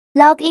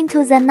Log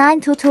into the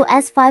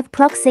 922S5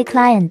 proxy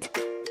client.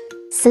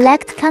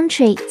 Select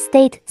country,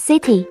 state,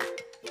 city.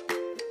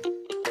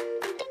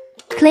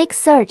 Click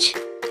search.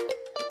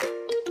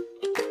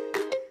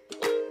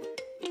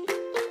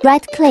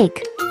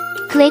 Right-click.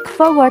 Click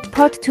forward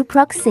port to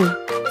proxy.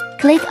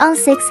 Click on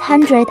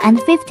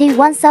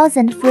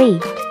 651,000 free.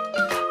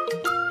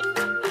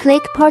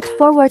 Click port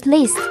forward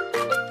list.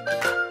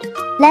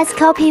 Let's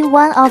copy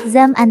one of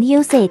them and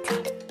use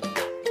it.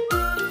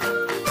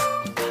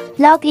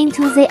 Log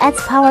into the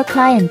Adspower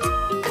client.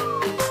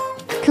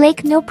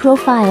 Click New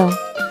Profile.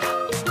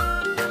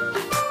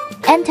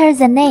 Enter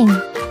the name.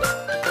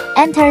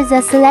 Enter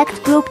the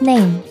select group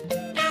name.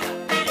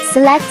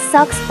 Select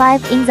SOCKS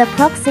 5 in the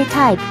proxy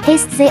type.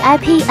 Paste the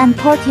IP and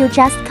port you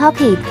just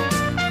copied.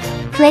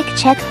 Click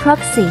Check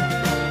Proxy.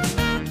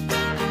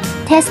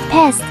 Test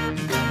passed.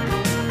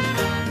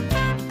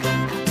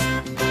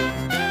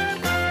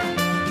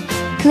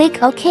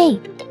 Click OK.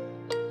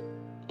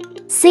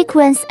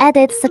 Sequence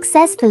added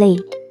successfully.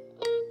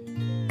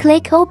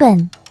 Click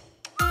Open.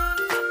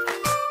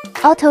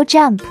 Auto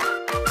jump.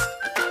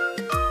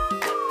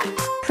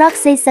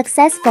 Proxy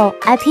successful.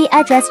 IP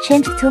address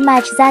changed to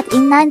match that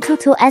in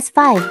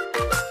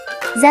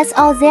 922S5. That's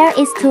all there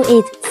is to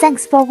it.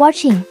 Thanks for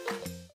watching.